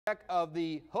Of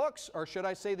the Hooks, or should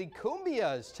I say the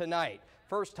Cumbias, tonight.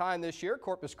 First time this year,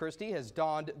 Corpus Christi has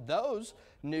donned those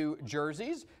new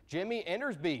jerseys. Jimmy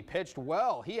Endersby pitched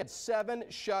well. He had 7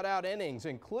 shutout innings,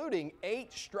 including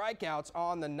 8 strikeouts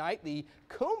on the night. The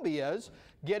Cumbias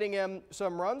getting him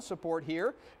some run support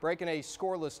here, breaking a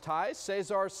scoreless tie.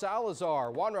 Cesar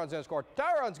Salazar, 1 run's going to score, 2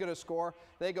 run's going to score.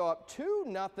 They go up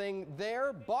 2-0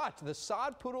 there, but the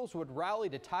Sod Poodles would rally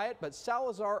to tie it, but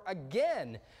Salazar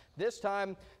again. This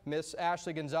time, Miss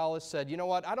Ashley Gonzalez said, you know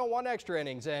what, I don't want extra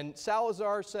innings. And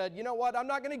Salazar said, you know what, I'm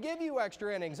not going to give you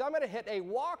extra innings. I'm going to hit a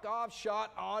walk-off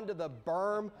shot onto the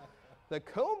berm. The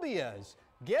Cumbias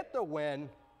get the win.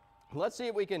 Let's see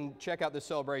if we can check out the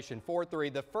celebration.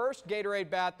 4-3. The first Gatorade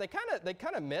bat, they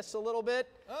kind of miss a little bit.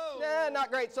 Oh. Nah,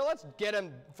 not great. So let's get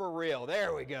him for real.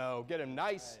 There we go. Get him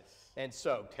nice and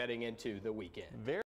soaked heading into the weekend.